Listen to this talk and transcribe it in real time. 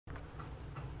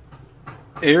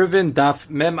Eruvin Daf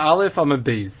Mem Aleph Amud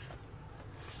Beis.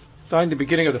 Starting the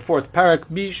beginning of the fourth parak,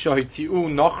 Mi Shahitziu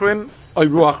Nochrim Oy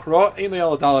Ruach Ra Ein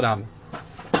Lo Dalad Amis.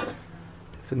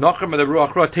 If the Nochrim or the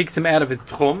Ruach Ra takes him out of his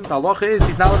tchum, the halacha is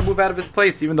he's not allowed to move out of his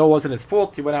place, even though it wasn't his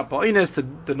fault. He went out Ba'inus, so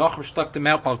the Nochrim stuck him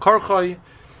out Bal Karchoi.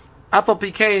 Afal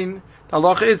Pikain, the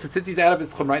halacha is that since he's out of his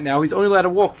tchum right now, he's only allowed to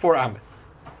walk 4 amis.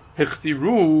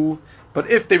 Hichziru, but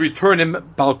if they return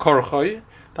him Bal Karchoi,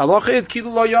 the halacha is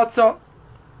Kilu Lo Yatsa.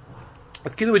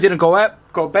 It's Kilu, he didn't go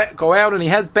out, and he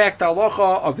has back the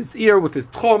halacha of his ear with his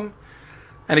tchum,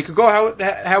 and he could go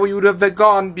how he would have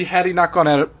gone had he not gone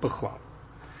out of B'chlal.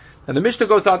 And the Mishnah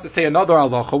goes on to say another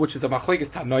halacha, which is a machlekes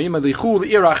tanoim, alichul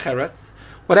ir acheres.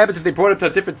 What happens if they brought him to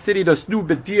a different city, the snu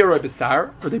bedir or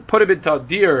besar, or they put him into a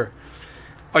dir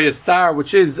or yasar,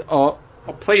 which is a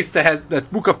place that's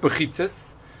mukaf bechitzis.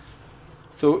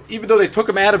 So even though they took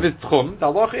him out of his tchum, the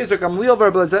halacha is Gamliel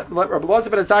Rabbi Elazar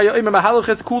ben Azariah imam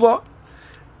halachas kula,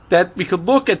 that we could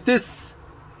look at this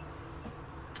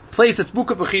place that's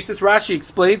mukaf bechitzis. Rashi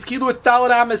explains, kilu it's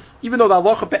dalad amis, even though the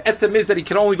halacha be'etzem is that he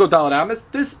can only go dalad amis.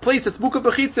 This place that's mukaf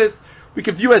bechitzis we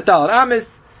can view as dalad amis.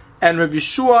 And Rabbi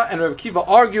Yeshua and Rabbi Kiva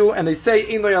argue, and they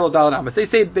say ein lo yalo dalad amis.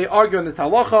 They argue on this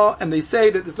halacha, and they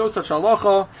say that there's no such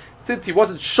halacha since he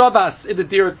wasn't Shabbos in the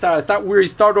Dir B'Sar. It's not where he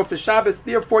started off his Shabbos.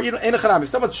 Therefore, if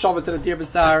someone's Shabbos in the Dir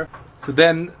B'Sar, so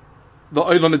then the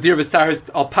oil on the Dir B'Sar is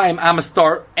alpayim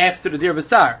amastar after the Dir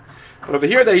B'Sar. But over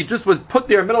here that he just was put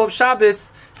there in the middle of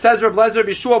Shabbos, says Rabbi Elazar, Rabbi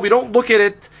Yeshua, we don't look at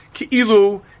it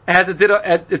ki'ilu, it has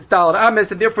it's dalad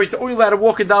amis, and therefore he's only allowed to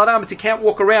walk in dalad amis. He can't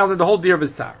walk around in the whole Dir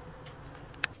B'Sar.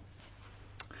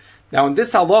 Now, in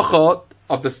this halacha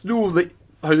of the snu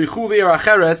halichuli or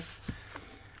acheres,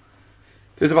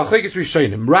 there's a machlekes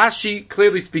rishonim. Rashi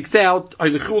clearly speaks out.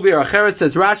 Halichuli or acheres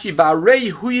says Rashi ba'arei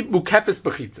hui mukefes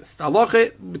bechitzas. The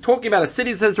halacha, we're talking about a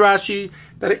city, says Rashi,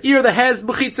 that an ear that has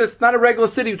bechitzas, not a regular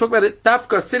city. We're talking about a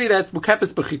dafka, a city that's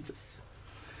mukefes bechitzas.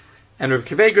 And Rav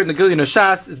Kiveger in the Gilyon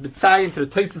Shas is b'tzayin to the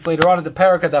places later on in the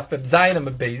parakah daf b'zayin and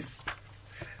b'beis,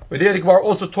 where there the Gemara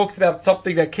also talks about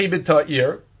something that came into a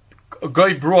ear. A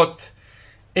guy brought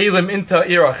Elim into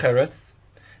Ir Acheres,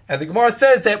 and the Gemara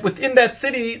says that within that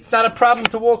city, it's not a problem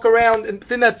to walk around, and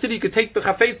within that city you could take the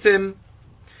Chafetzim,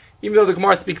 even though the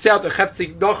Gemara speaks out, the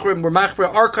Chetzik Dochrim, or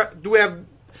Machber,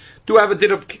 do have a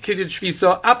din of Kinyan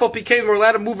Shvisa. Apal Pikain, we're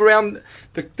allowed to move around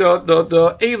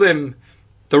the Elim,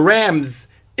 the rams,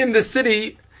 in the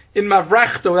city, in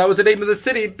Mavrachto, that was the name of the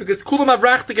city, because Kula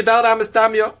Mavrachto Gedal Amas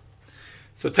Damya.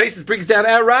 So Taisus brings down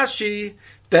our Rashi,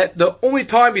 that the only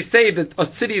time we say that a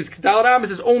city is Kedal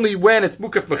Amis is only when it's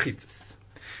Mukaf Mechitzis.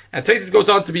 And Taisus goes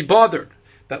on to be bothered.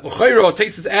 That L'chayro,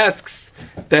 Taisus asks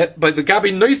that by the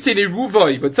Gabi Noisei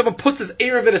Neruvai, when someone puts his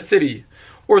Erev in a city,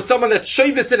 or someone that's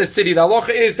Shavis in a city, the halacha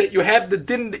is that you have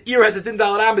the ear has a din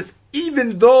Dal Amis,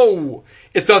 even though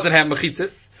it doesn't have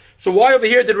Mechitzis. So why over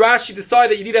here did Rashi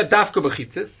decide that you need a Dafka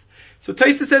Mechitzis? So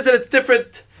Taisus says that it's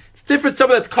different. It's different,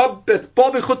 someone that's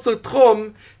Bal B'chutz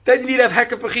L'tchum, then you need to have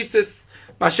Hekav Mechitzis.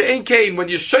 Masha'en Kain, when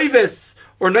Yeshovis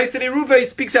or Naisei Neruvei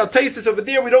speaks out Taisus, over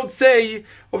there we don't say,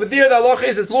 over there the halacha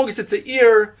is as long as it's an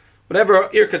ear, whatever an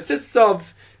ear consists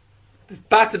of, this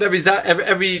bat of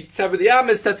every Sabbath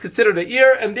Amis, that's considered an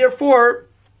ear, and therefore,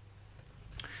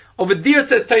 over there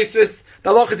says Taisus, the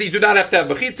halacha is that you do not have to have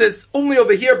mechitzas. Only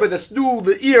over here, by the snu,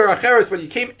 the ear, acheres, when you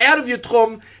came out of your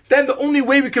tchum, then the only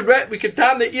way we could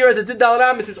tam the ear as a didal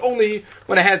amis is only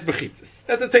when it has mechitzas.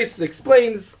 That's what Taisus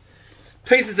explains.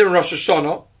 Taisus in Rosh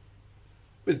Hashanah,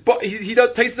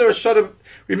 Taisus in Rosh Hashanah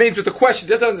remains with the question.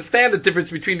 He doesn't understand the difference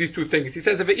between these two things. He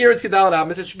says if an ear is gedal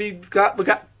amis, it should be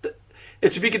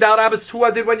gedal amis who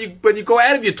I did when you go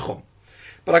out of your tchum.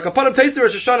 But Akapanim Taisus in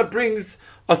Rosh Hashanah brings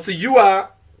a siyua,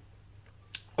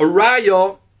 a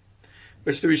raya,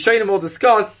 which the Rishonim will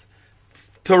discuss,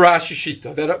 to Rashi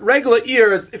Shita. That a regular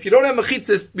ear is, if you don't have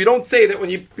mechitzas, we don't say that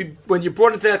when you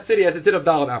brought into that city as it did of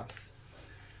dalad amis.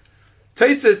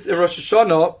 Taisus in Rosh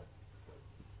Hashanah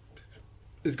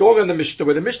is going on the Mishnah,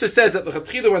 where the Mishnah says that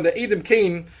when the Edom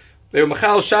came, they were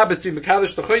Machal Shabbos to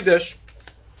Mekadosh the Chodesh.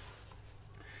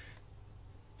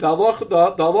 The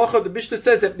halacha of the Mishnah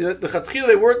says that the Chatchila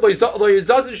they weren't lo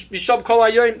yizazin misham kol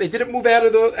hayoyim. They didn't move out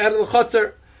of the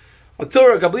Chatzar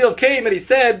until Gabriel came and he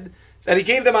said that he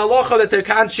gave them halacha that they're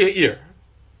Ka'anshei ear.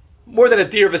 More than a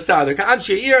deer v'sar. They're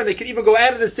Ka'anshei ear, and they can even go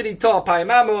out of the city to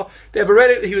Alpayimamo. They have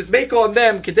already, he was making on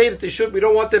them, kedei that they should, we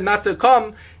don't want them not to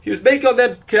come. He was making on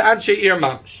them Ka'anshei ear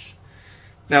mamsh.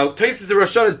 Now, Taisus and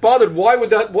Rosh Hashanah is bothered, why would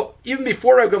that, even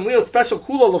before Rav Gamliel's special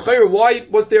kula, l'chayr, why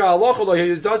was there halacha, lo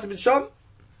yizazim b'sham?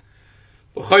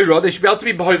 L'chayr, they should be able to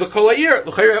be b'hoy l'kol ha'ir.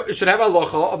 L'chayr, it should have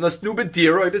halacha of the snu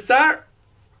b'dir or b'sar.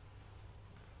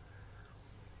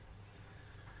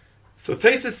 So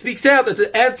Taisus speaks out that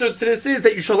the answer to this is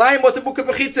that Yerushalayim wasn't Mukah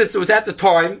Bechitzis. It was at the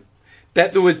time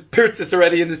that there was Pirtzis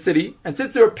already in the city. And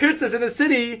since there were Pirtzis in the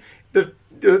city, the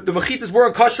Mechitzis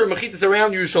weren't kosher Mechitzis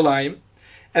around Yerushalayim.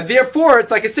 And therefore, it's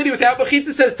like a city without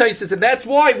Mechitzis, says Taisus. And that's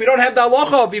why we don't have the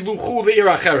halacha of Iluchu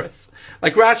Le'ir Acheres.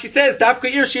 Like Rashi says, Dafka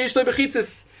Ir Sheyesh Le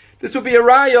Bechitzis. This would be a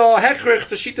raya, hechrich,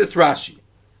 to Shitas Rashi.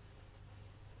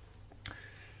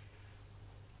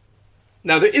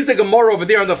 Now there is a Gemara over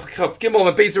there on the Gimel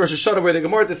and Beis Rosh Hashanah where the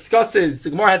Gemara discusses, the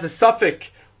Gemara has a suffix,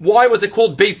 why was it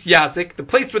called Beis Yazik? The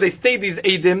place where they stayed, these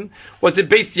Eidim, was in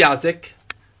Beis Yazik.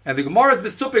 And the Gemara is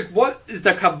besupik, what is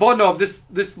the kavanah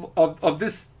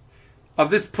of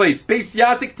this place? Beis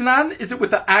Yazik Tanan, is it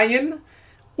with the ayin?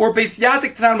 Or Beis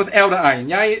Yazik Tanan without an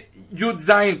ayin? Yud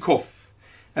Zayin Kuf.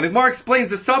 And the Gemara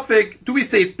explains the suffix, do we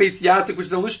say it's Beis Yazik, which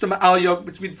is a Lishtam Aliyah,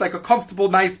 which means it's like a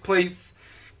comfortable, nice place.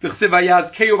 That he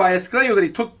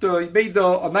made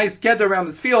a nice gather around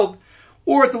his field,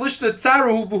 or it's a lishna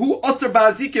tzaru who aser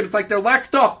ba'azikim. It's like they're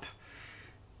lacked up.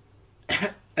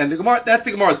 And the Gemara, that's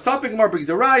the Gemara. Suffix Gemara brings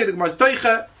a raya. The Gemara's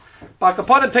toicha. But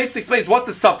Kapanim Tais explains what's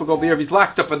the suffix over here if he's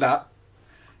lacked up in that.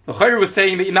 The Chayr was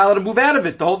saying that you're not allowed to move out of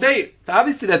it the whole day. So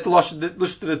obviously that's a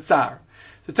lishna tzar.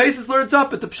 So Taisus learns up,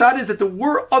 but the pshat is that there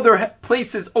were other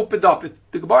places opened up.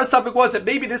 The Gemara's topic was that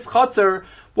maybe this chatzar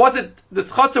was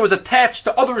attached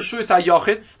to other Rishuyas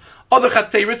HaYachids, other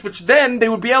chatzeris, which then they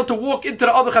would be able to walk into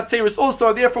the other chatzeris also,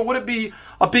 and therefore would it be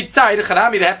a big tzai, the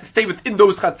Chanami, they have to stay within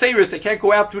those chatzeris, they can't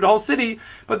go out through the whole city,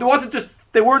 but they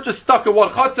weren't just stuck in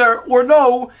one chatzar, or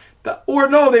no,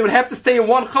 they would have to stay in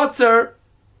one chatzar.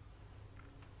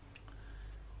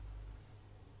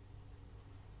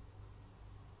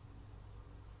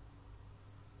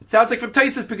 Sounds like from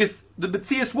Taisus because the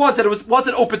Metzias was that it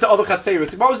wasn't open to other Chatzeris.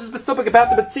 The Gemara was just specific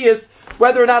about the Metzias,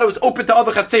 whether or not it was open to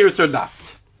other Chatzeris or not.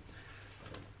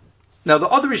 Now the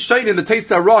other Rishonim in the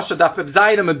Taisus Rosh Adaf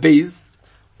Zayin and Beis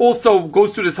also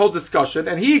goes through this whole discussion,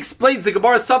 and he explains the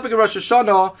Gemara Suffix in Rosh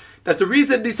Hashanah that the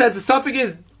reason he says the Suffix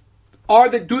is,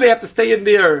 do they have to stay in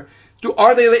there?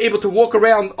 Are they able to walk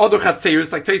around other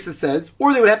Chatzeris, like Taisus says,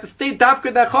 or they would have to stay Dafka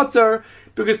in that Chatzar,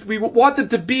 because we want them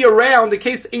to be around in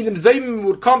case Eidim Zayim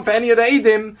would come for any of the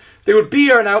Eidim, they would be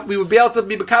here and we would be able to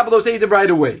be Makabel those Eidim right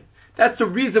away. That's the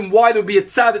reason why there would be a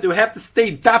tzad that they would have to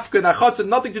stay Dafka in that Chatzar,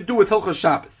 nothing to do with Hilchos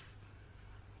Shabbos.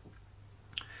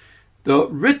 The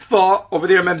Ritva over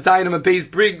there, Mem Zayin and Beis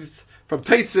brings from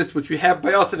Taisvis, which we have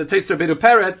by us in the Taisvis Rabbeinu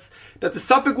Peretz, that the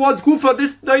suffix was Gufa,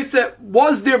 this Daisa,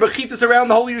 was there Mechitzis around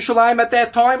the whole Yerushalayim at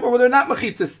that time, or were there not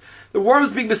Mechitzis? The word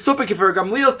was being Mesupik for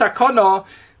Gamliel's Takana,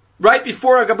 right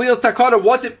before Gamliel's Takana,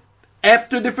 was it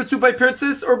after different by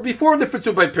Pirtzis, or before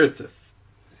different by Pirtzis?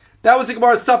 That was the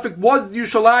Gemara's suffix, was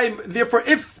Yerushalayim, therefore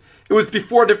if it was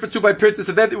before different by Pirtzis,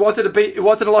 so then it wasn't a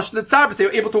Lashon Tzar, they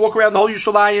were able to walk around the whole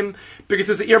Yerushalayim, because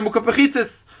it was an Ir Mukaf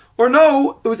Mechitzis. Or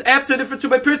no, it was after different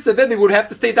by Pirtzah, then they would have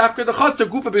to stay Dafka the Chatzar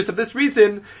Gufa because of this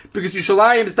reason, because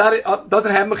Yerushalayim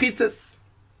doesn't have Mechitzas.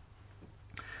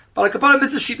 But Akapanim,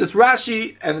 this is Shitas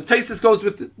Rashi, and the Taisus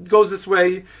goes this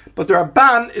way, but the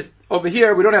Ramban is over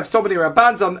here. We don't have so many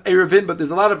Rabbans on Erevin, but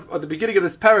there's a lot of, at the beginning of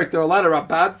this parak, there are a lot of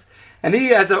Rabbans, and he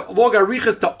has a log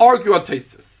arichas to argue on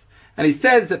Taisus. And he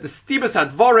says that the Stibas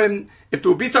Hadvarim, if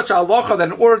there would be such a halacha,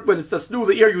 then in order, when it's the Snu,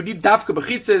 the ear, you need Dafka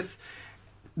Bechitzis,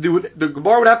 the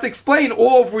Gemara would have to explain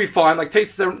all of we find, like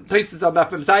Taisus on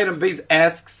Dafim Zayin and Beis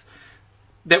asks,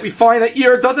 that we find that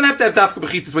ear doesn't have to have Dafka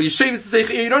Bechitzis. When you shave this ear,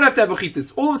 you don't have to have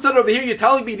Bechitzis. All of a sudden over here, you're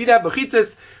telling me you need to have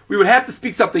Bechitzis, we would have to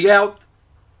speak something out.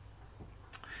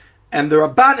 And the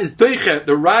Rabban is Doiche,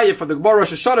 the Raya for the Gemara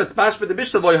Rosh Hashanah, it's Mashma the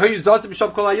Mishnah,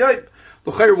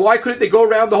 why couldn't they go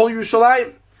around the whole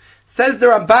Yerushalayim? Says the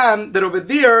Ramban that over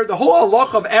there, the whole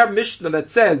halach of our Mishnah that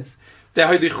says, the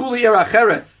Haydichuli Ir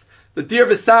Acheres, the Dir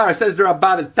V'Sar, says the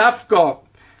Ramban, is Dafka,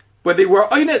 when they were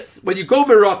Oines, when you go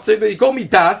Merotzim, when you go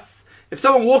Midas, if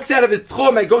someone walks out of his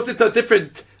Tchum and goes into a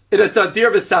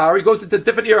Dir V'Sar, he goes into a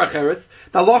different Ir Acheres,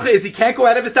 the halacha is he can't go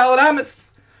out of his Daled Amis.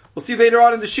 We'll see later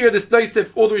on in the Shir, this nice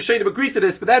if all the Rishonim agree to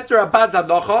this, but that's the Ramban's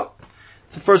halacha.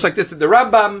 It's the first like this in the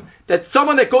Rambam, that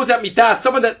someone that goes out Midas,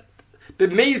 someone that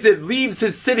Mezid leaves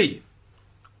his city,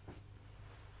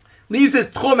 leaves his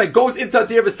tchum and goes into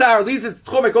Dir V'Sar, leaves his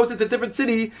tchum and goes into a different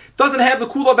city, doesn't have the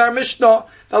kula of our Mishnah.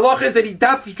 The halacha is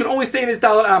that he can only stay in his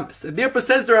Daled Amis. And therefore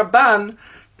says the Ramban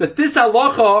that this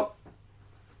halacha,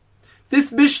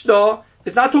 this Mishnah,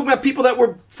 is not talking about people that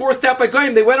were forced out by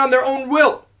Goyim. They went on their own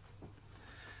will.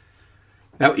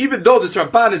 Now, even though this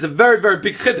Ramban is a very, very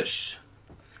big chiddush,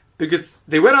 because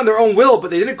they went on their own will,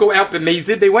 but they didn't go out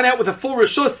b'mezid. They went out with a full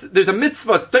reshus. There's a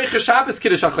mitzvah. It's Teicha Shabbos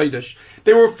Kiddush HaChodesh.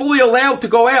 They were fully allowed to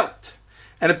go out.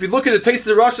 And if you look at the Taste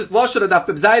of the Rosh's Lashon Adaf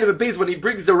B'Zayim Beis, when he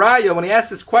brings the Raya, when he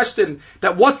asks this question,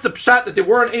 that what's the pshat that they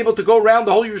weren't able to go around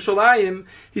the whole Yerushalayim,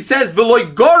 he says,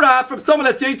 V'loi Gora from someone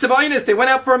that's Yetzav Einis. They went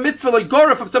out for a mitzvah, Loi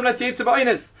Gora from someone that's Yetzav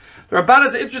Einis. The Ramban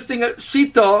has an interesting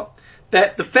shita,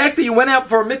 that the fact that you went out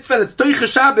for a mitzvah that's Doicha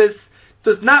Shabbos,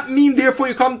 does not mean therefore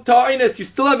you come to Einis. You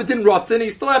still have a din Ratzin, and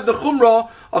you still have the Chumrah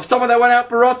of someone that went out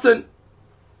for Ratzin.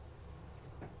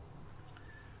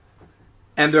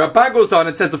 And the Ramban goes on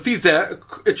and says,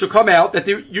 it should come out that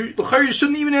you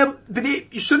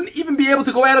shouldn't even be able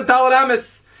to go out of Daled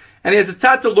Amos. And he has a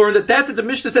tzad to learn that the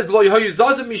Mishnah says Lo Yehoyu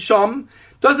Zazim Misham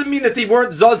doesn't mean that they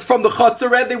weren't zaz from the Chatzar,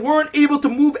 rather they weren't able to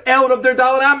move out of their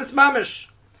Daled Amos mamish.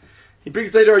 He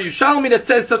brings later a Yushalmi that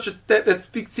says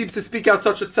seems to speak out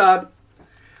such a tzad.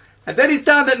 And then he's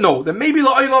down that maybe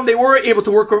La'olam they were able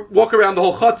to walk around the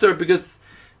whole Chatzar because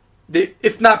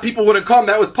if not, people wouldn't come.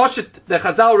 That was Pashit, the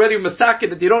Chazal already Masakit,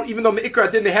 that they don't, even though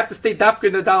Me'ikra didn't, they have to stay Dafka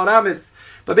in the Daled Amos.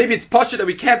 But maybe it's Pashit that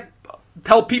we can't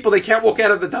tell people they can't walk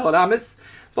out of the Daled Amos.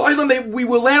 But we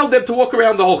will allow them to walk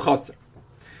around the whole Chatzar.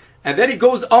 And then he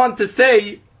goes on to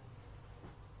say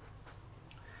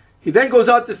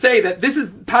that this is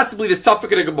possibly the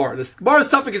Suffolk of the Gemara. The Gemara's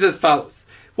Suffolk is as follows.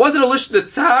 Was it a Lishna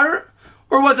Tzar,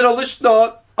 or was it a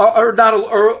Lishna, or not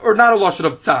a Lashon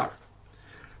of Tzar?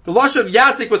 The Lashon of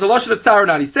Yasik was a Lashon of Tzar or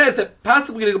not. He says that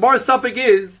possibly the Gemara's Suffolk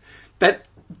is that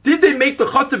did they make the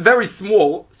Chatzar very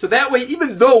small, so that way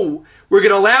even though we're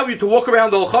going to allow you to walk around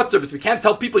the whole Chatzar, because we can't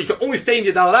tell people you can only stay in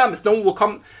your Daled Amos, no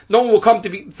one will come to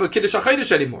be for Kiddush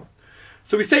HaChodesh anymore.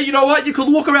 So we say, you know what, you could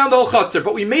walk around the whole Chatzar,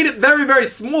 but we made it very, very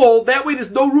small, that way there's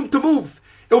no room to move.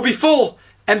 It will be full,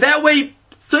 and that way,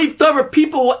 safe davar,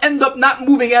 people will end up not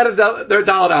moving out of their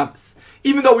Daled Amos.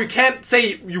 Even though we can't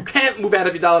say you can't move out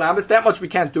of your Daled Amos, that much we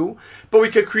can't do, but we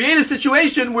could create a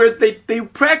situation where they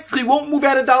practically won't move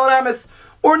out of Daled Amos,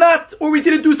 or not, or we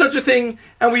didn't do such a thing,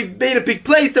 and we made a big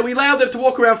place, and we allowed them to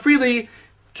walk around freely,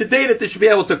 today that they should be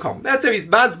able to come. That's how he's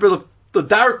mazber the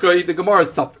Darkei, the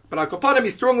Gemara's Suffolk. But Al-Kapanim,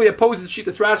 he strongly opposes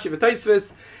Shitas Rashi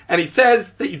v'Taisvis, and he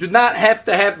says that you do not have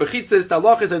to have mechitzas, the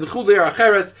halachas and the chulei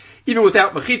acheres, even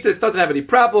without mechitzas, doesn't have any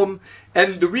problem.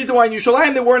 And the reason why in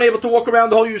Yerushalayim they weren't able to walk around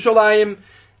the whole Yerushalayim,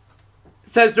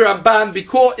 says the Ramban,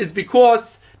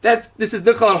 because this is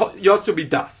Nichal Yotzu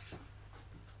Bidas.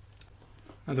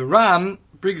 And the Ram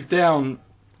brings down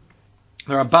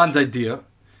the Ramban's idea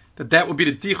that would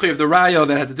be the Dichoi of the Raya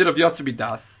that has a din of Yotzu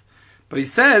Bidas. But he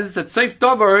says that Seif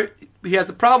Dover, he has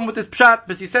a problem with this pshat,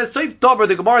 because he says Seif Dover,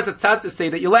 the Gemara is a tzad to say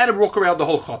that you let him walk around the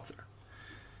whole Chatzar.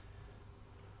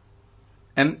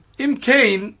 And Im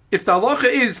Kain, if the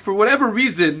halacha is, for whatever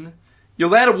reason, you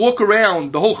let him walk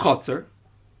around the whole Chatzar,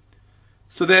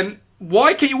 so then,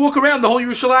 why can't you walk around the whole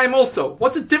Yerushalayim also?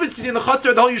 What's the difference between the Chatzar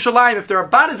and the whole Yerushalayim? If there are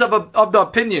Rabbanan of the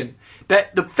opinion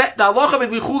that the halacha of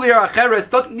Lichuli or Acheres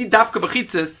doesn't need dafka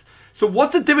b'chitzis, so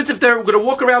what's the difference if they're going to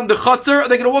walk around the Chatzar or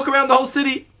they're going to walk around the whole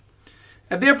city?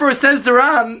 And therefore it says the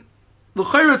Ran,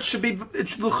 l'chayra should be,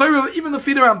 even the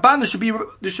feeder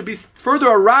Ramban, there should be further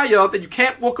a raya that you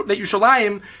can't walk, that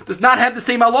Yerushalayim does not have the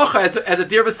same halacha as a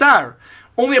Dir V'Sar.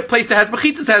 Only a place that has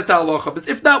mechitzas has the halacha. But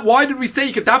if not, why did we say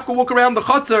you could dafka walk around the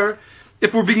Chatzar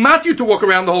if we're being matyu to walk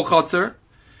around the whole Chatzar?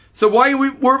 So why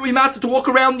weren't we matyu to walk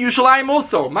around Yerushalayim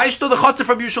also? Ma'ishto the Chatzar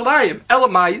from Yerushalayim.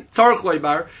 Elamai, tzarech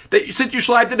loymar, that since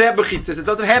Yerushalayim didn't have mechitzas, it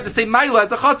doesn't have the same ma'ila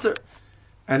as a Chatzar.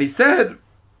 And he said,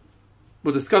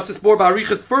 we'll discuss this more by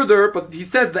Arichas further, but he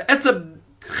says the etzem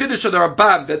chiddush of the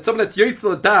Rabban, that someone that's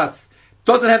Yisrael Das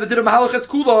doesn't have the din of Mahalachas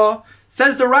Kula,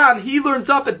 says the Ran, he learns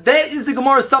up that is the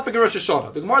Gemara Suffolk in Rosh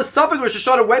Hashanah. The Gemara Suffolk in Rosh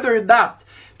Hashanah, whether or not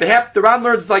the Ran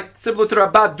learns like similar to the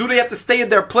Rabban, do they have to stay in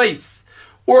their place,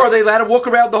 or are they allowed to walk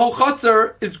around the whole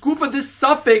Chatzar? Is Gufa this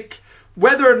Suffolk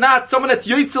whether or not someone that's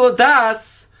Yisrael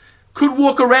Das could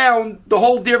walk around the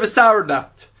whole Dir V'Sar or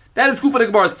not? That is Gufa the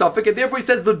Gemara Suffolk, and therefore he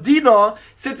says the Dina,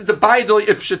 since it's a Bayadol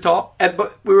Ifshita, and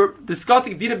we were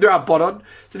discussing Dinim Der Abbanon,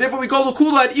 so therefore we go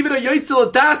L'Kula, and even a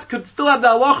Yoitzel Das could still have the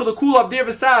halacha, the Kula of Dir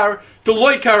V'Sar, the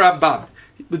Loika Ramban.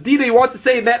 The Dina he wants to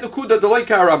say in that L'Kuda, the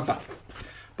Loika Ramban.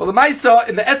 But the Maisa,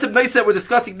 in the Etzem Maisa that we're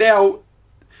discussing now,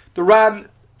 the Ran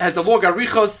has a log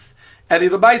Arichos, and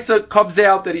the Maisa comes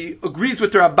out that he agrees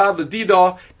with the Ramban, the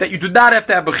Dina, that you do not have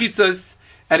to have Bechitzas.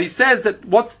 And he says that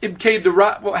what's imkaid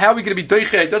how are we going to be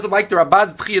doiche? He doesn't like the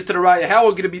Rabban's tchiyah to the raya. How are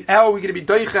we going to be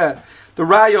doiche the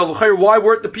raya? Why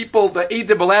weren't the people the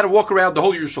Eidim allowed to walk around the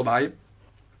whole Yerushalayim?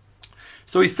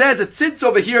 So he says that since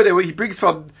over here that he brings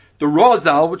from the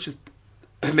Razal, which is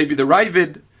maybe the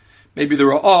Ravid, maybe the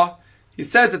Ra'ah, he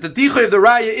says that the dicha of the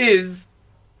raya is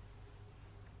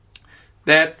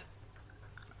that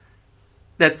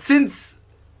since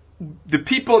the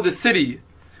people of the city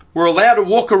were allowed to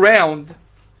walk around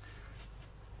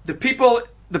the people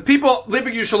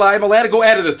living in Yerushalayim are allowed to go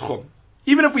out of the Tchum.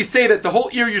 Even if we say that the whole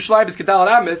Eir Yerushalayim is Kedal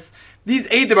Amis, these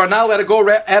Eidim are not allowed to go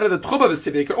out of the Tchum of the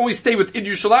city. They can only stay within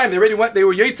Yerushalayim. They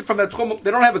were Yetzer from that Tchum. They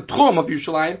don't have a Tchum of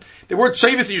Yerushalayim. They weren't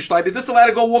Shavis in Yerushalayim. They're just allowed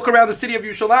to go walk around the city of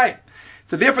Yerushalayim.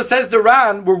 So therefore, says the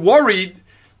Ran, we're worried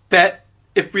that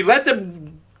if we let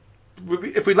them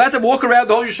walk around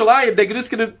the whole Yerushalayim, they're just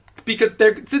going to, because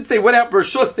since they went out for a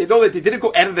shus, they know that they didn't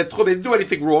go out of the Tchum. They didn't do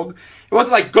anything wrong. It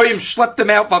wasn't like Goyim schlepped them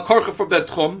out Malkarcha from that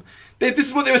Tchum. This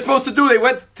is what they were supposed to do. They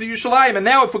went to Yerushalayim, and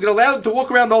now if we're going to allow them to walk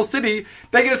around the whole city,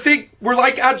 they're going to think we're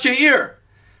like Anshe Ir.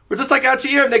 We're just like Anshe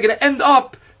Ir, and they're going to end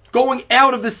up going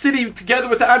out of the city together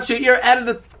with the Anshe Ir out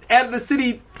of the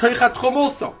city Teichat Chum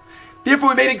also. Therefore,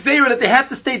 we made Xera that they have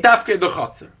to stay Dafka in the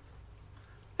Chatzar.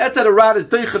 That's how the Ran is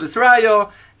Deichad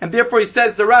Israel, and therefore he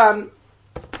says the Ran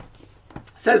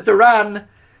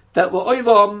that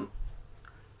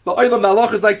La'olam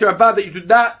halacha is like the Rabban,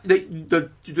 that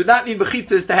you do not need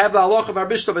mechitzas to have the halacha of our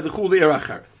Mishnah by the Chul Eir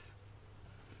Acheres.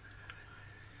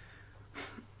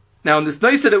 Now, in this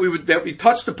Noisa that we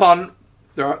touched upon,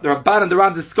 the Rabban and the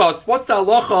Ran discussed what's the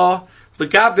halacha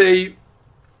legabe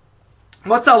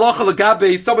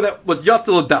someone that was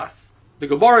Yatzel Das. The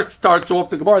Gemara starts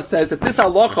off. The Gemara says that this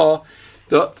halacha,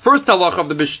 the first halacha of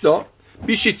the Mishnah,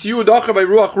 bishityu dacha by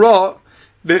ruach ra.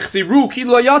 That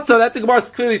the Gemara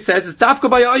clearly says is dafka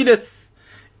by oidus,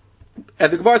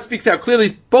 and the Gemara speaks out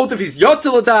clearly both if he's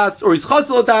yotzel das or he's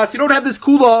chasel das. You don't have this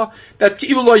kula that's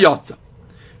ki'ilu lo yotzel.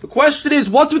 The question is,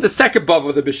 what's with the second bava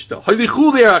of the Mishnah?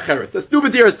 That's new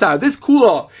B'dir Asar. This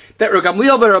kula that Rav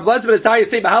Gamliel and Rav Elazar ben Azariah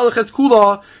say b'halachas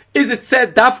kula, is it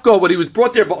said dafka when he was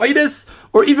brought there ba'oidus,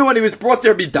 or even when he was brought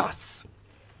there bidas?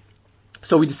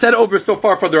 So we said over so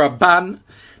far for the Ramban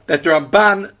that the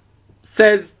Ramban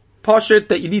says Pashit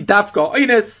that you need dafka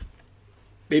oines.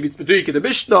 Maybe it's Meduik in the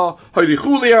Mishnah.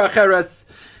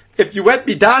 If you went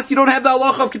bidas, you don't have the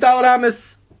halacha of Kedal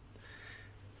Amis.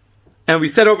 And we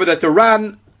said over that the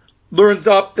Ran learns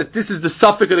up that this is the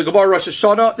suffix of the Gemara Rosh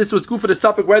Hashanah. This was good for the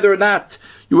suffix whether or not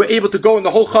you were able to go in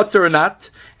the whole chutzner or not.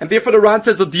 And therefore the Ran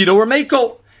says Ladino or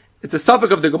Mekel. It's a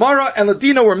suffix of the Gemara, and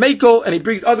Ladino or Mekel, and he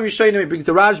brings other Rishonim, he brings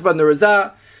the Rashba and the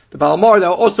Razah, the Balamar, that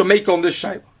are also Mekel in this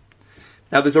Shaila.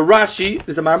 Now there's a Rashi,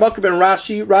 there's a Marmakab and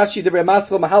Rashi Divrei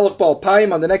Masel Mahalach Baal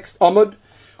Paim on the next Amud,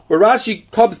 where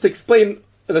Rashi comes to explain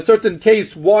in a certain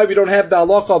case why we don't have the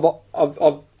halacha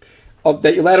of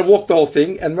that you're allowed to walk the whole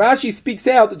thing. And Rashi speaks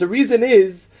out that the reason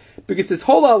is because this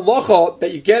whole halacha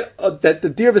that you get that the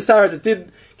Dir V'Saras that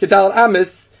did Kedal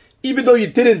Amis, even though you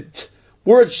didn't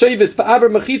word Shevis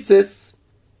Ba'aver Mechitzis,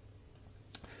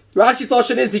 Rashi's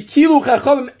lashon is Hikilu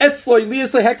Chachamim Etzloi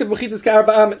Liyasoi Hekad Mechitzis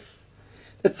Ka'arba Amis.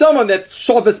 It's someone that's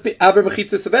Shavas Ba'aver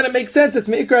Mechitzis, so then it makes sense. It's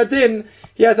Me'ikra Din.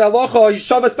 He has halacha. He's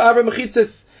Shavas Ba'aver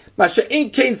Mechitzis. Masha Ein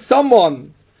Kain,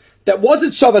 someone that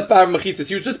wasn't Shavas Ba'aver Mechitzis.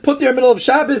 He was just put there in the middle of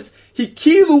Shabbos.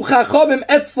 Hikilu Chachamim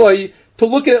Etzloi to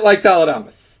look at it like Daled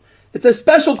Amis. It's a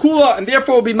special kula, and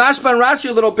therefore will be mashba and Rashi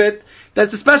a little bit.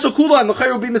 That's a special kula, and the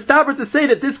Chayyim will be mistaber to say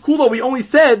that this kula we only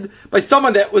said by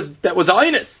someone that was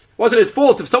ayinus. It wasn't his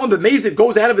fault. If someone b'mezid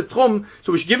goes out of his tchum,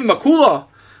 so we should give him a kula.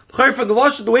 The Chayyim from the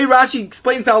way Rashi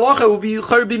explains the halacha will be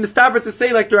Chayyim be mistaber to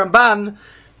say like the Ramban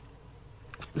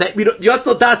that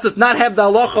Yotzel Das does not have the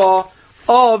halacha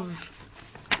of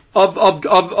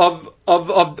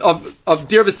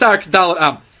Dir V'Sar K'Dalet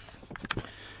Amis.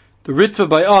 The Ritva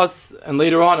by us, and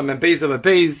later on, in Beis of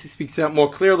Beis, he speaks out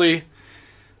more clearly.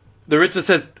 The Ritva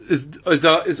says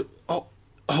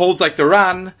holds like the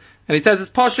Ran, and he says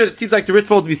it's Pasha. It seems like the Ritva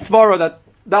holds to be Svara, that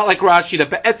not like Rashi, that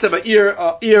Be'etzav a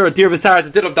Dir V'Sar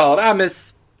is did of Dalet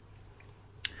Amis,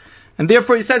 and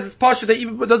therefore he says it's Pasha that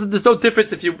even there's no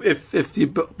difference if you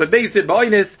Be'ezid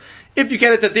Ba'onis, if you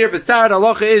get it to Dir V'Sar, the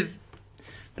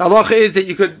halacha is that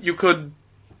you could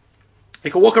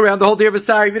walk around the whole Dir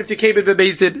V'Sar even if you came in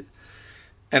Be'ezid.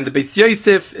 And the Beis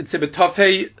Yosef, it's Ibn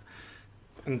Tafhei,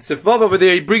 and Sifvav over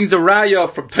there, he brings a raya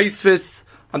from Taisvis,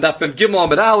 on that Ben Gimel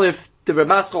Amid Aleph, the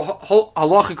Ramaskal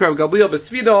Halachic Rav Gamliel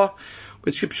Besvida,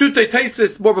 which Kipshutei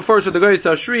Taisvis, more before the Goyis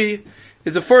Ashri,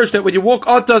 is a first that when you walk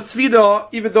Ata Svida,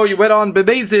 even though you went on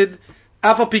Be'ezid,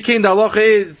 Afal Pikein, the halacha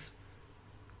is,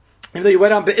 even though you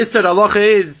went on Be'isr, the halacha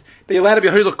is, that you're allowed to be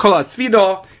Hoylach Kol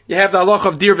HaSvida, you have the halacha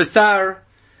of Dir V'Sar,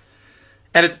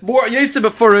 and it's more Yosef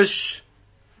Befurish,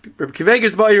 Reb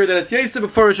Kiveger's ba'ir that it's Yosef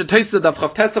Befurish and Taisa Daf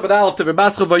Chav Tesa B'D Aleph to Reb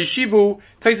Mascha Vayishivu.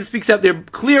 Taisa speaks out there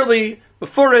clearly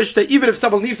Befurish that even if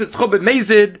someone leaves his tchum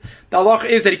b'mezid, the halacha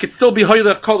is that he could still be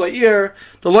Hoylech Kol Ha'ir,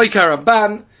 the Loikar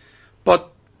Ramban.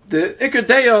 But the Iker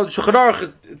Deya Shulchan Aruch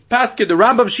is paskin. The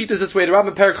Rambam sheet is this way. The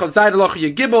Rambam Perek Chav Zayin halacha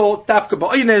Yegimel. It's Dafka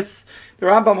Ba'onis. The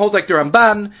Rambam holds like the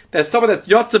Ramban that if someone that's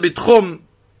Yotza B'tchum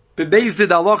b'mezid,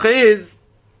 the halacha is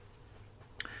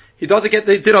he doesn't get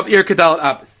the din of Ir Kedal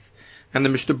Abbas. And the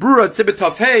Mishnah Brura, Tzibit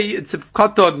Tov Hey, Tzib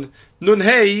Katon Nun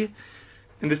Hey,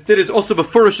 and this din is also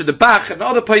befurish in the Bach and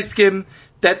other Paiskim,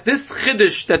 that this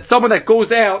Chiddush, that someone that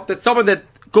goes out, that someone that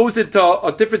goes into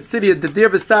a different city and the Dir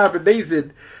V'Sar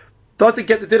V'Mezid doesn't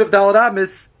get the din of Dalad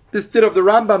Amis, this din of the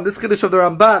Rambam, this Chiddush of the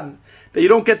Ramban, that you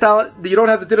don't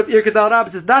have the din of Ir Kedal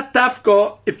Abbas, is not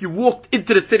Tafka if you walked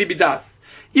into the city Bidas.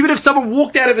 Even if someone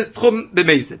walked out of his Tchum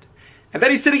B'Mezid. And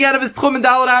then he's sitting out of his Tchum in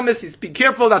Dalad Amis, he's being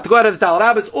careful not to go out of his Dalad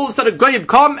Amis, all of a sudden Goyim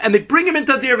come and they bring him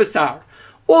into Dir V'Sar.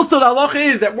 Also the halacha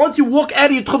is that once you walk out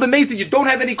of your Tchum B'Mezid, you don't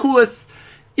have any kulas,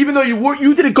 even though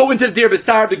you didn't go into the Dir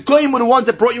V'Sar, the Goyim were the ones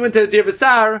that brought you into the Dir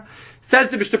V'Sar.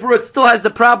 Says the Mishnah Brura, it still has the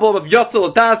problem of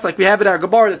Yotzel Das, like we have in our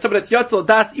Gemara, that someone that's Yotzel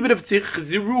Das, even if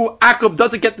Ziru Akum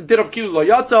doesn't get the din of Kilu Lo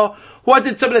Yotzel, who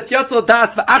did someone that's Yotzel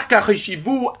Das, V'achka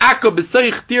Cheshivu Akum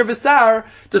B'Seich Dir V'Sar,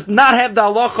 does not have the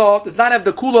halacha, does not have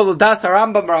the Kula Lo Das,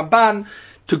 Rambam, Ramban,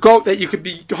 to go, that you could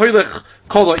be Hoylech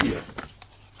Kol Ha'ir.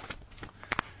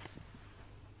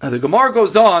 Now the Gemara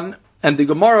goes on, and the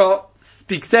Gemara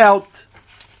speaks out,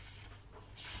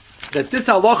 that this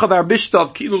halacha of our Mishnah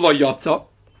of Kilu Lo Yotzel,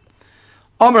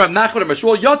 Omer Rav Nachman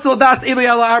Mashul Yotzel Das Eli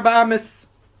Ala Arba Amis,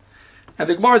 and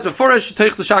the Gemara is before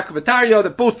Teich L'Shaka V'Tarya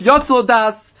that both Yotzel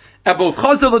Das and both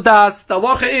Chazel Das, the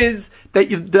halacha is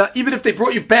that even if they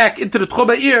brought you back into the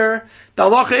Tchum Ha'ir, the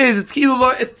halacha is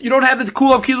you don't have the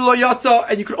kula of Kilu Lo Yotzel,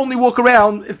 and you can only walk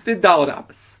around if the Dalad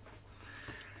Amis.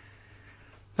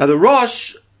 Now the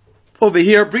Rosh over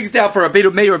here brings down for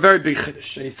Rabbeinu Meir a very big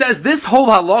chiddush, and he says this whole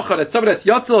halacha that someone that's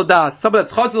Yotzel Das, someone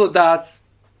that's Chazel Das,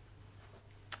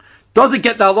 doesn't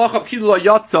get the halacha of Kilu Lo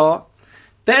Yotzel,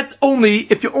 that's only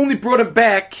if you only brought him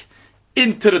back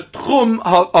into the tchum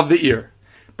of the ear.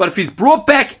 But if he's brought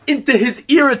back into his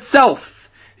ear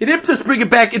itself, he didn't just bring it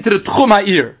back into the tchum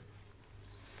ha'ir.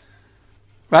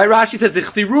 Right? Rashi says,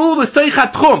 Chsiru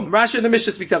l'seichat tchum. Rashi in the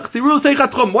Mishnah speaks out, Chsiru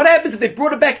l'seichat tchum. What happens if they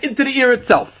brought it back into the ear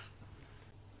itself?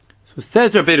 So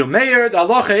says Rabbeinu Meir, the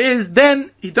halacha is,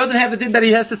 then he doesn't have the din that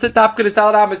he has to sit up because the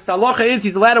halacha is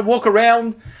he's allowed to walk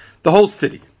around the whole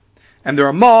city. And the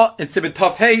Ramah in Tzibit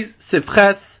Tov Hey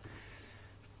Sivches,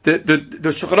 the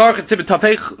Shulchan Aruch in Tzibit Tov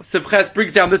Hey Sivches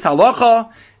brings down this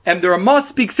halacha, and the Ramah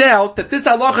speaks out that this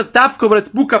halacha is dafka when it's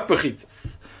mukaf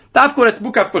b'chitzas. Dafka when it's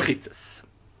mukaf b'chitzas.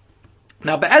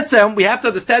 Now, be'etzem, we have to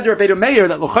understand the Rabbeinu Meir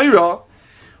that l'chayra,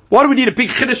 why do we need a big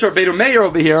chiddush of Rabbeinu Meir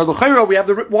over here? L'chayra, we have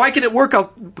why can it work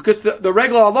out? Because the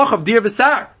regular halacha of dir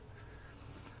v'sar.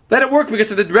 Let it work because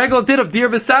of the regular din of dir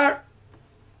v'sar.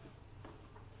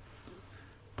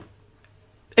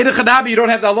 In a Chanabi, you don't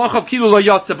have the halacha of Kilu Lo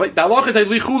Yotze, but the halacha is a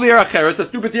lichul ear acheres, a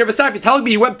stupid ear v'sar. If you're telling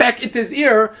me he went back into his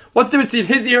ear, what's the difference between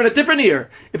his ear and a different ear?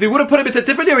 If he would have put him into a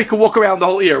different ear, he could walk around the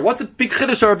whole ear. What's a big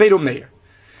chiddush of Rabbeinu Meir?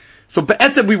 So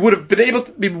be'etzem, we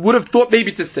would have thought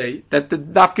maybe to say that the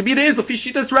dafka mina is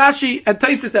Fishitas Rashi and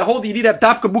Taisus that hold you need to have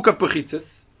dafka mukaf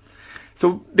b'chitzas.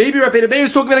 So maybe Rabbeinu Meir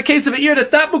is talking about a case of an ear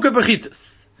that's not mukaf b'chitzas.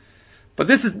 But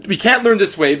we can't learn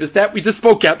this way, because that we just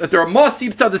spoke out, that the Ramah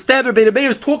seems to understand that Rabbeinu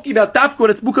Meir is talking about dafka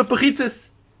when it's mukaf b'chitzas.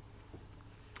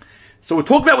 So we're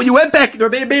talking about when you went back, the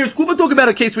Rabbeinu Meir is talking about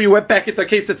a case where you went back into a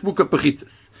case that's mukaf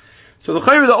b'chitzas. So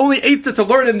the only eitzah to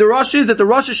learn in the Rosh is that the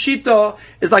Rosh Shita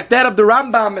is like that of the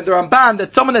Rambam and the Ramban,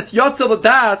 that someone that's Yotzel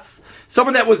Das,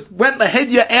 someone that went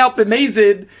lahedya out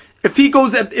b'mezid, if he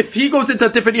goes into a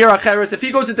different ear acheres, if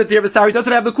he goes into Dir V'Sar, he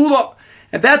doesn't have the kula.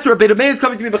 And that's where Rabbeinu Meir is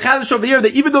coming to be b'chadash over here,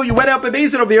 that even though you went out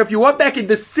b'mezid over here, if you went back in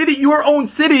the city, your own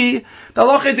city, the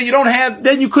halacha is that you don't have,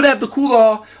 then you could have the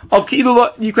kula of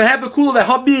Kilu, you could have the kula that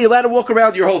Habbi allowed to walk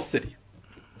around your whole city.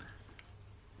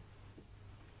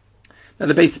 Now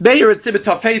the Beis Meir at Tzibit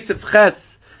Tov Hey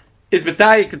Sivches is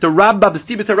medayik that the Rambam, the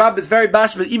Stibus HaRambam is very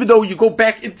bashful, but even though you go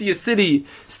back into your city,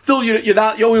 still you're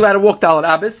only allowed to walk Dalad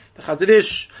Abbas. The Chazon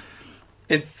Ish,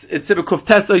 it's Tzibit Kuf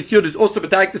Tes Oisiyud is also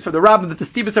medayik this for the Rambam, that the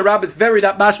Stibus HaRambam is very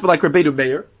not bashful like Rabbeinu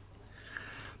Meir.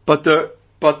 But the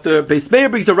Beis Meir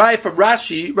brings a raya from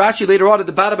Rashi. Rashi later on at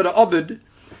the bottom of the Obed,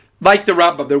 like the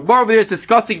Rambam. The Gemara over there is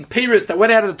discussing Paris that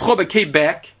went out of the Tchum and came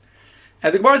back.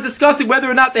 And the Gemara is discussing whether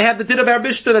or not they have the din of our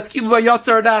Mishnah that's Kilu Lo Yotze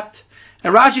or not.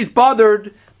 And Rashi's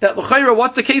bothered that l'chayra,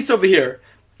 what's the case over here?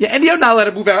 Yeah, and you're not allowed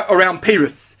to move around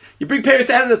Paris. You bring Paris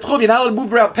out of the Tchum, you're not allowed to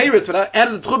move around Paris. But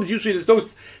out of the Tchum, usually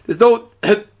there's no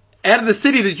out of the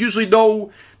city, there's usually no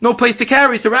place to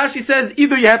carry. So Rashi says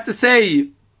either you have to say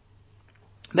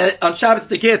that on Shabbos it's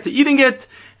the gear to eating it,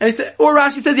 or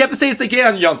Rashi says you have to say it's the gear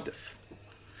on Yom Tov.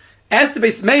 As the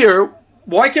Beis Meir,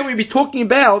 why can't we be talking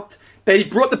about that he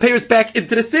brought the payers back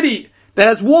into the city that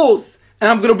has walls, and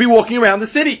I'm going to be walking around the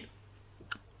city?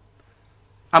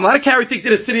 I'm allowed to carry things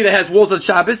in a city that has walls on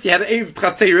Shabbos. You had an Erev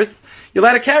Chatzeris. You're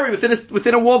allowed to carry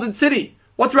within a walled-in city.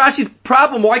 What's Rashi's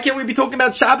problem? Why can't we be talking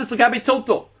about Shabbos l'gabe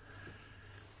tiltul?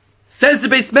 Says the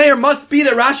Beis Meir, must be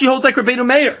that Rashi holds like Rabbeinu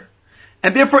Meir.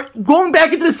 And therefore, going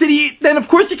back into the city, then of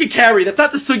course you can carry. That's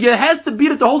not the sugya. It has to be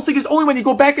that the whole sugya is only when you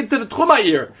go back into the Tchum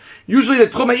Ha'ir. Usually the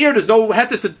Tchum Ha'ir, there's no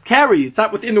heter to carry. It's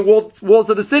not within the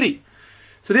walls of the city.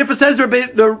 So therefore says the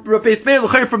Beis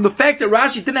Meir, from the fact that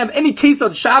Rashi didn't have any case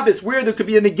on Shabbos where there could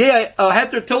be a negei, a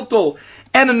heter tiltul,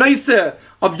 and a noiseh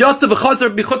of Yotzav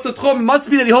v'chazer b'chutz Tchum, it must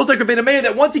be that he holds like Rabbeinu Meir,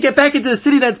 that once you get back into the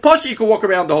city that's Pasha, you can walk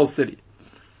around the whole city.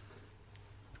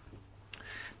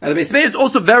 Now the Beis Meir is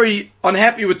also very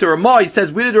unhappy with the Ramah. He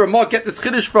says, where did the Ramah get this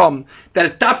chiddush from? That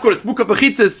it's dafkor, it's mukah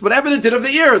b'chitzis, whatever they did of the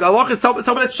ear. The halach is someone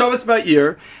that shavas by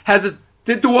ear,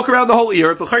 did to walk around the whole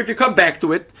ear. If you come back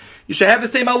to it, you should have the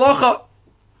same halacha.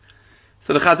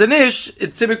 So the Chazon Ish,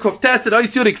 in Simon Koftes, and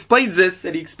Oisiyud explains this,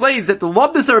 and he explains that the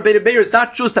lobness of Rabbeinu Meir is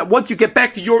not just that once you get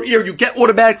back to your ear, you get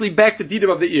automatically back the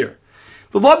dinim of the ear.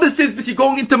 The lobness is because you're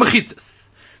going into mechitzis.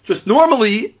 Just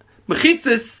normally,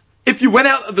 mechitzis, if you went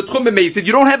out of the Tchum B'Meisid,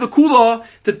 you don't have the kula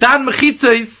to dan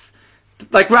mechitzis,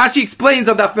 like Rashi explains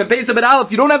on Daf Beis Amud Aleph,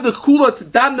 you don't have the kula to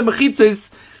dan the mechitzis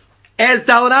as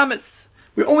Daled Amis.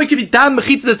 We only can be dan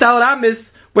mechitzis as Daled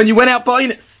Amis when you went out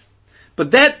ba'inus.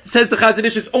 But that, says the Chazon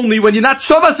Ish, is only when you're not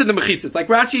shavas in the mechitzas. Like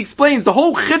Rashi explains, the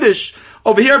whole chiddush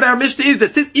over here of our Mishnah is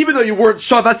that even though you weren't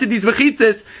shavas in these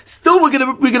mechitzas, still we're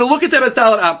gonna look at them as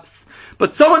Daled Amis.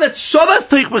 But someone that's shavas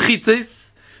teich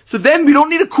mechitzas, so then we don't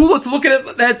need a kula to look at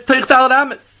it that's teich Daled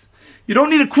Amis. You don't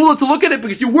need a kula to look at it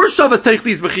because you were shavas teich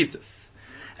these mechitzas.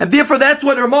 And therefore that's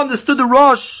why the Ramah understood the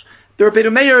Rosh, the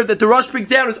Rabbeinu Meir, that the Rosh brings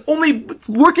down is only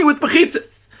working with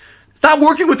mechitzas. It's not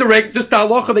working with the just the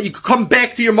halacha that you could come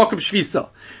back to your makom shvisa.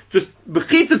 Just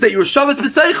mechitzas that you were shavas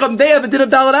b'seicham, they have a din of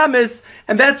Daled Amis,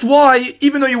 and that's why,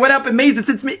 even though you went out in Mezid,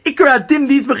 since ikra din,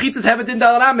 these mechitzas have a din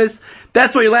Daled Amis,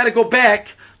 that's why you allowed to go back,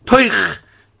 toich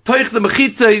the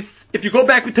mechitzas, if you go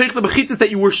back with toich the mechitzas that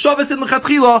you were shavas in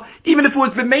lechatchila, even if it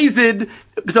was b'mezid,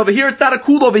 because over here it's not a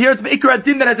kula, over here it's ikra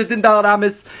din that has a din Daled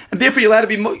Amis, and therefore you allowed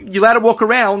to walk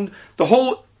around the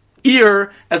whole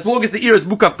ear, as long as the ear is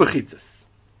mukaf b'chitzas.